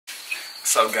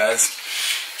What's up, guys?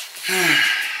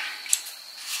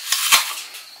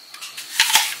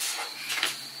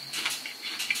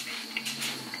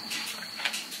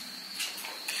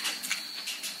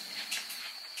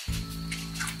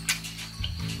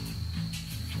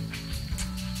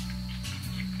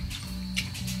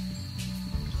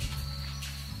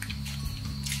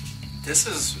 This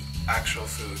is actual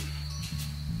food.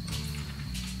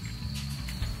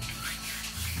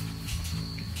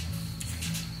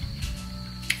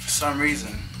 For some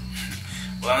reason,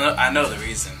 well, I know the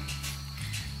reason,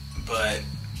 but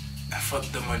for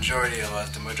the majority of us,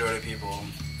 the majority of people,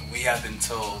 we have been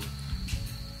told,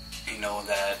 you know,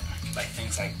 that like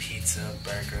things like pizza,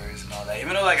 burgers, and all that.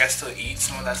 Even though like I still eat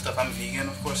some of that stuff, I'm vegan,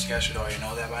 of course. You guys should already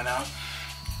know that by now.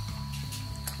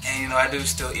 And you know, I do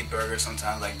still eat burgers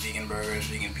sometimes, like vegan burgers,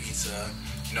 vegan pizza.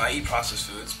 You know, I eat processed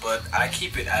foods, but I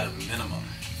keep it at a minimum.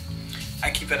 I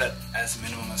keep it at as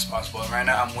minimum as possible. And right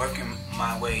now, I'm working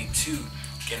my way to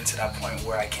getting to that point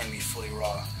where I can be fully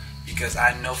raw, because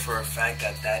I know for a fact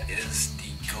that that is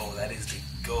the goal. That is the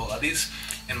goal, at least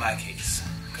in my case.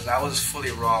 Because I was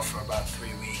fully raw for about 3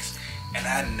 weeks, and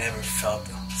I never felt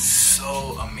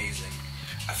so amazing.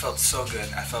 I felt so good.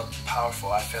 I felt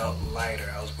powerful. I felt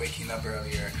lighter. I was waking up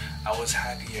earlier. I was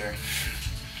happier.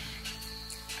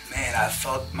 Man,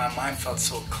 my mind felt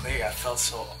so clear. I felt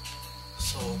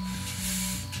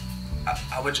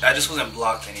I just wasn't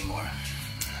blocked anymore.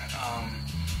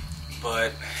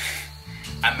 But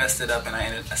I messed it up, and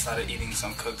I started eating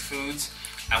some cooked foods.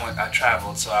 I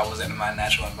traveled, so I wasn't in my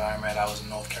natural environment. I was in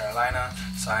North Carolina,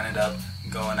 so I ended up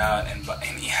going out and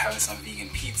having some vegan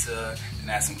pizza, then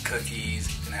I had some cookies,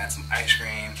 then I had some ice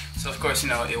cream. So of course, you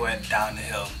know, it went down the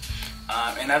hill.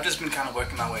 And I've just been kind of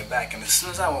working my way back. And as soon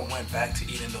as I went back to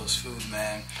eating those foods,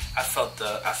 man, I felt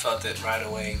it right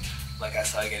away. Like I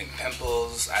started getting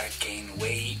pimples, I gained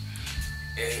weight.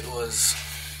 It was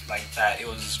like that. I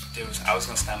was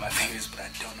gonna snap my fingers, but I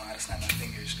don't know how to snap my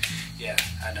fingers. Yeah,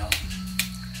 I don't.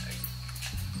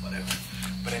 Whatever.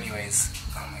 But anyways,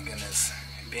 oh my goodness,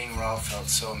 being raw felt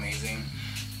so amazing.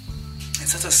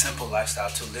 It's such a simple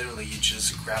lifestyle too. Literally, you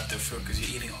just grab the fruit because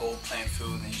you're eating whole plant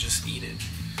food and you just eat it.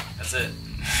 That's it.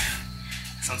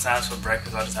 Sometimes for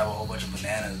breakfast, I'll just have a whole bunch of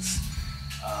bananas.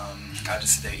 I'll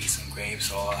just sit there and eat some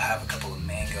grapes, or I'll have a couple of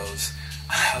mangoes.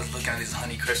 I was looking at these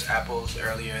Honeycrisp apples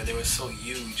earlier. They were so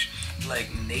huge. Like,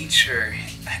 nature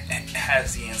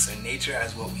has the answer. Nature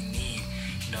has what we need.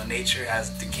 You know, nature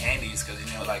has the candies, because,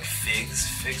 you know, like figs.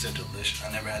 Figs are delicious.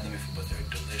 I never had them before, but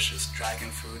they're delicious. Dragon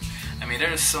fruit. I mean,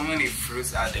 there are so many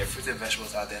fruits out there, fruits and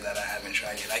vegetables out there that I haven't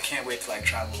tried yet. I can't wait to like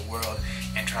travel the world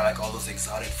and try like all those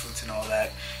exotic fruits and all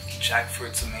that.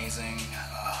 Jackfruit's amazing.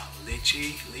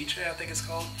 Lychee, I think it's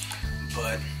called.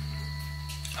 But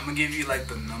I'm gonna give you like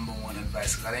the #1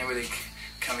 advice, because I didn't really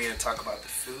come here to talk about the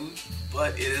food,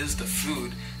 but it is the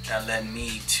food that led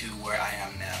me to where I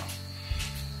am now.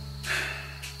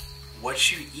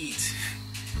 What you eat,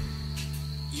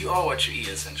 you are what you eat,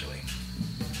 essentially.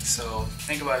 So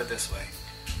think about it this way.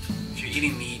 If you're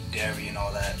eating meat, dairy, and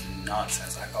all that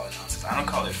nonsense, I call it nonsense. I don't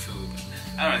call it food.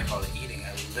 I don't really call it eating.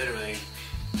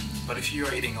 But if you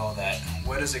are eating all that,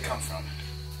 where does it come from?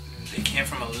 It came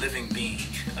from a living being,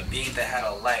 a being that had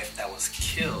a life that was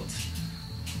killed.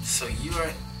 So you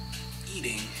are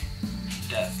eating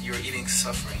death. You're eating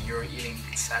suffering. You're eating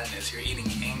sadness. You're eating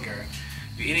anger.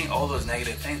 You're eating all those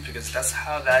negative things, because that's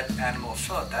how that animal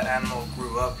felt. That animal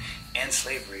grew up in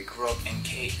slavery, grew up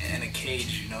in a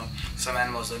cage, you know. Some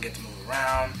animals don't get to move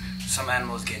around. Some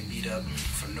animals get beat up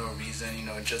for no reason, you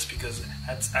know, just because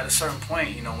at a certain point,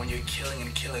 you know, when you're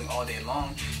killing all day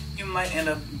long, you might end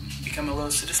up becoming a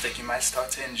little sadistic. You might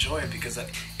start to enjoy it because it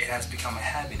has become a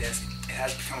habit. It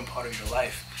has become a part of your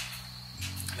life.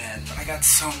 Man, but I got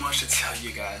so much to tell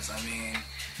you guys. I mean,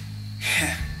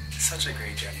 it's such a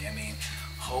great journey. I mean,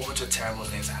 a whole bunch of terrible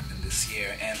things happened this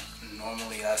year, and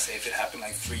normally, let's say if it happened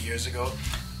like 3 years ago,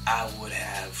 I would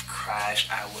have crashed.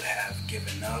 I would have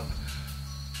given up.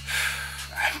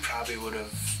 I probably would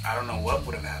have, I don't know what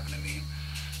would have happened to me.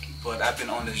 But I've been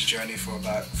on this journey for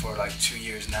like 2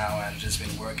 years now, and I've just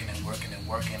been working,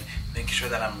 making sure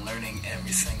that I'm learning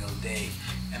every single day.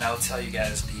 And I'll tell you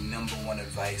guys the #1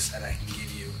 advice that I can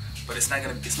give you. But it's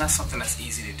not something that's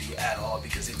easy to do at all,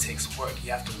 because it takes work.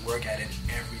 You have to work at it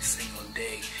every single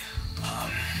day.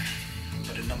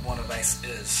 But the #1 advice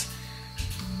is,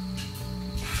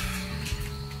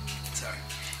 sorry.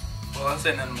 Well, I'll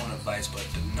say #1 advice, but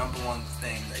the #1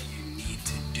 thing that you need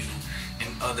to do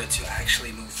in order to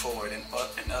actually move forward, in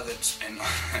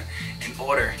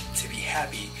order to be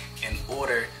happy, in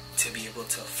order to be able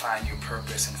to find your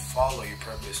purpose and follow your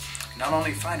purpose. Not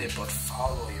only find it, but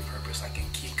follow your purpose. purpose, I can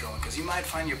keep going. Because you might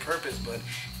find your purpose, but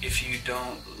if you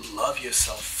don't love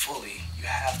yourself fully, you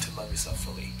have to love yourself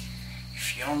fully.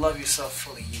 If you don't love yourself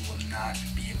fully, you will not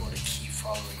be able to keep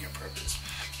following your purpose.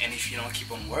 And if you don't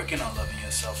keep on working on loving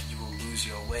yourself, you will lose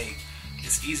your way.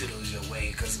 It's easy to lose your way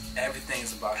because everything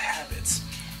is about habits.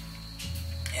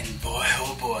 And boy,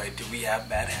 oh boy, do we have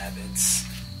bad habits.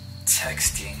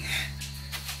 Texting,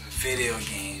 video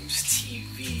games,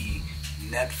 TV,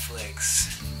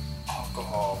 Netflix,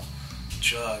 alcohol,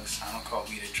 drugs. I don't call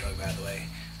weed a drug, by the way.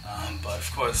 But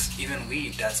of course, even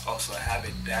weed, that's also a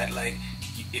habit. That, like,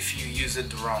 if you use it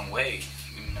the wrong way,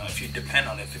 you know, if you depend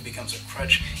on it, if it becomes a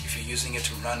crutch, if you're using it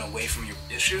to run away from your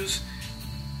issues,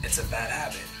 it's a bad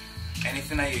habit.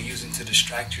 Anything that you're using to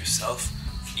distract yourself,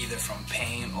 either from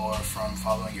pain or from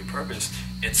following your purpose,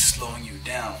 it's slowing you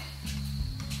down.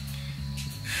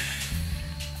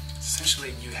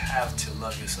 Essentially, you have to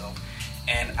love yourself.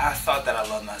 And I thought that I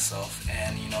loved myself,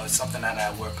 and you know, it's something that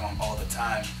I work on all the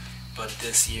time. But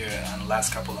this year, in the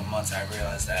last couple of months, I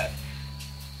realized that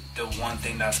the one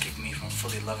thing that was keeping me from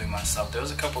fully loving myself, there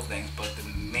was a couple things, but the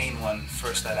main one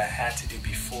first that I had to do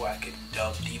before I could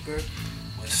delve deeper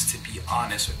was to be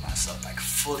honest with myself, like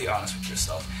fully honest with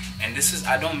yourself. And this is,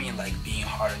 I don't mean like being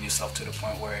hard on yourself to the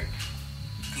point where,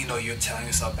 you know, you're telling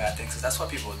yourself bad things, because that's what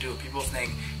people do. People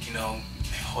think, you know,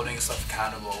 holding yourself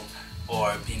accountable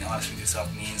or being honest with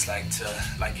yourself means like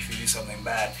if you do something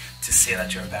bad, to say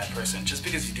that you're a bad person. Just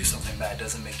because you do something bad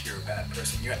doesn't make you a bad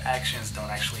person. Your actions don't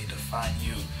actually define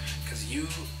you, because you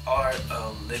are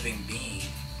a living being.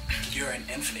 You're an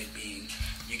infinite being.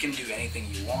 You can do anything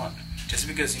you want. Just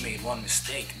because you made one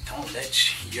mistake, don't let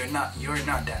you're not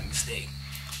that mistake,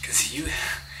 because you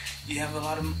have a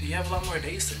lot more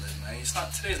days to live, man.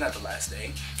 Today's not the last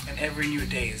day, and every new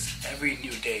day is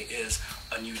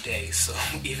a new day. So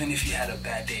even if you had a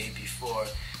bad day before,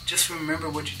 just remember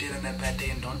what you did on that bad day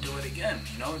and don't do it again.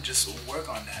 You know, just work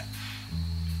on that.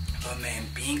 But man,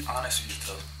 being honest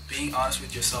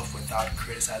with yourself without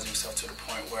criticizing yourself to the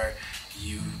point where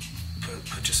you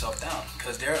put yourself down,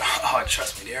 because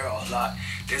trust me, there are a lot.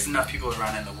 There's enough people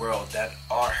around in the world that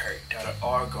are hurt, that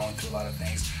are going through a lot of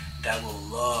things, that will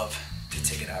love to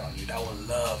take it out on you, that will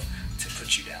love to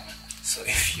put you down. So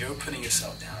if you're putting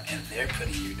yourself down and they're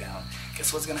putting you down,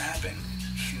 guess what's gonna happen?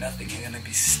 Nothing. You're gonna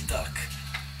be stuck.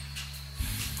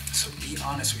 So be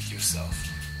honest with yourself,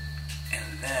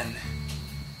 and then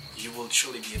you will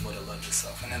truly be able to love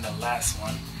yourself. And then the last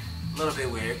one, a little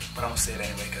bit weird, but I'm gonna say it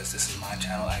anyway because this is my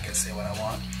channel. I can say what I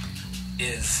want.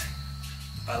 Is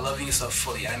by loving yourself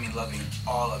fully, I mean loving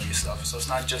all of yourself. So it's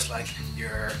not just like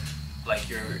your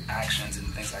actions and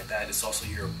things like that. It's also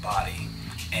your body,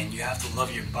 and you have to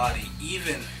love your body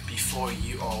even before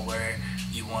you are where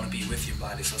you want to be with your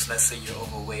body. So let's say you're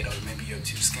overweight, or maybe you're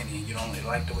too skinny and you don't really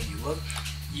like the way you look.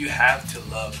 You have to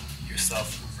love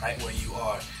yourself right where you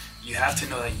are. You have to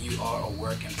know that you are a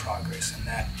work in progress, and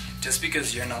that just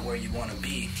because you're not where you want to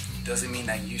be doesn't mean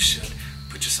that you should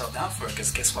put yourself down for it.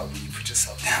 Because guess what? When you put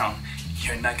yourself down,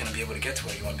 you're not going to be able to get to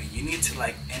where you want to be. You need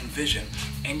to envision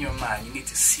in your mind, you need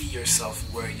to see yourself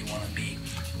where you want to be.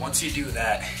 Once you do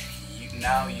that,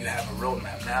 now you have a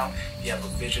roadmap. Now you have a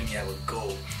vision, you have a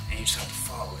goal, and you just have to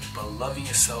follow it. But loving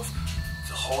yourself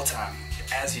the whole time,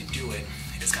 as you do it,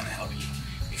 it's going to help you.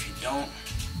 If you don't,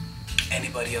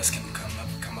 anybody else can come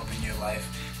up in your life,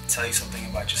 tell you something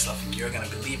about yourself, and you're going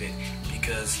to believe it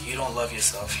because you don't love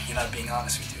yourself. You're not being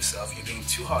honest with yourself. You're being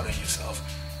too hard on yourself.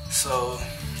 So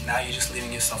now you're just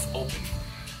leaving yourself open,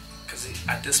 because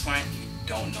at this point you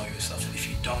don't know yourself. And if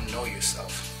you don't know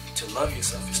yourself, to love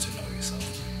yourself is to know yourself.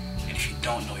 And if you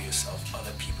don't know yourself,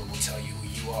 other people will tell you who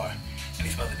you are. And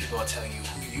if other people are telling you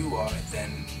who you are,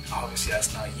 then obviously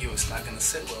that's not you. It's not going to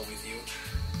sit well with you,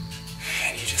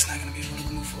 and you're just not going to be able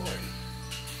to move forward.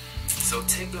 So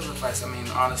take those advice. I mean,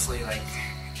 honestly,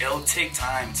 it'll take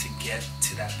time to get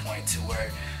to that point to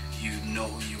where you know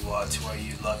who you are, to where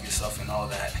you love yourself and all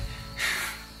that.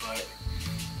 But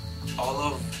all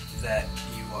of that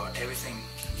you are, everything,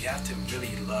 you have to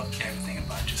really love everything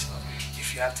about yourself.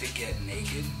 If you have to get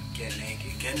naked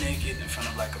in front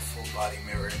of like a full body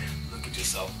mirror, look at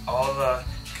yourself.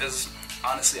 Because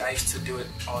honestly, I used to do it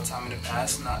all the time in the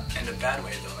past, not in a bad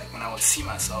way though. Like when I would see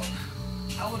myself,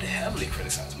 I would heavily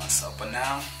criticize myself. But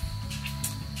now,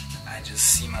 I just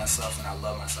see myself and I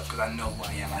love myself because I know who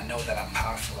I am. I know that I'm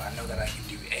powerful. I know that I can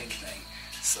do anything.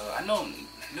 So I know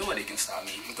nobody can stop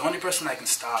me. The only person that can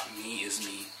stop me is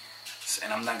me.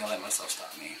 And I'm not going to let myself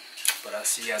stop me. But I'll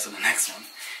see you guys in the next one.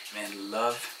 Man,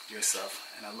 love yourself.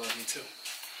 And I love you too.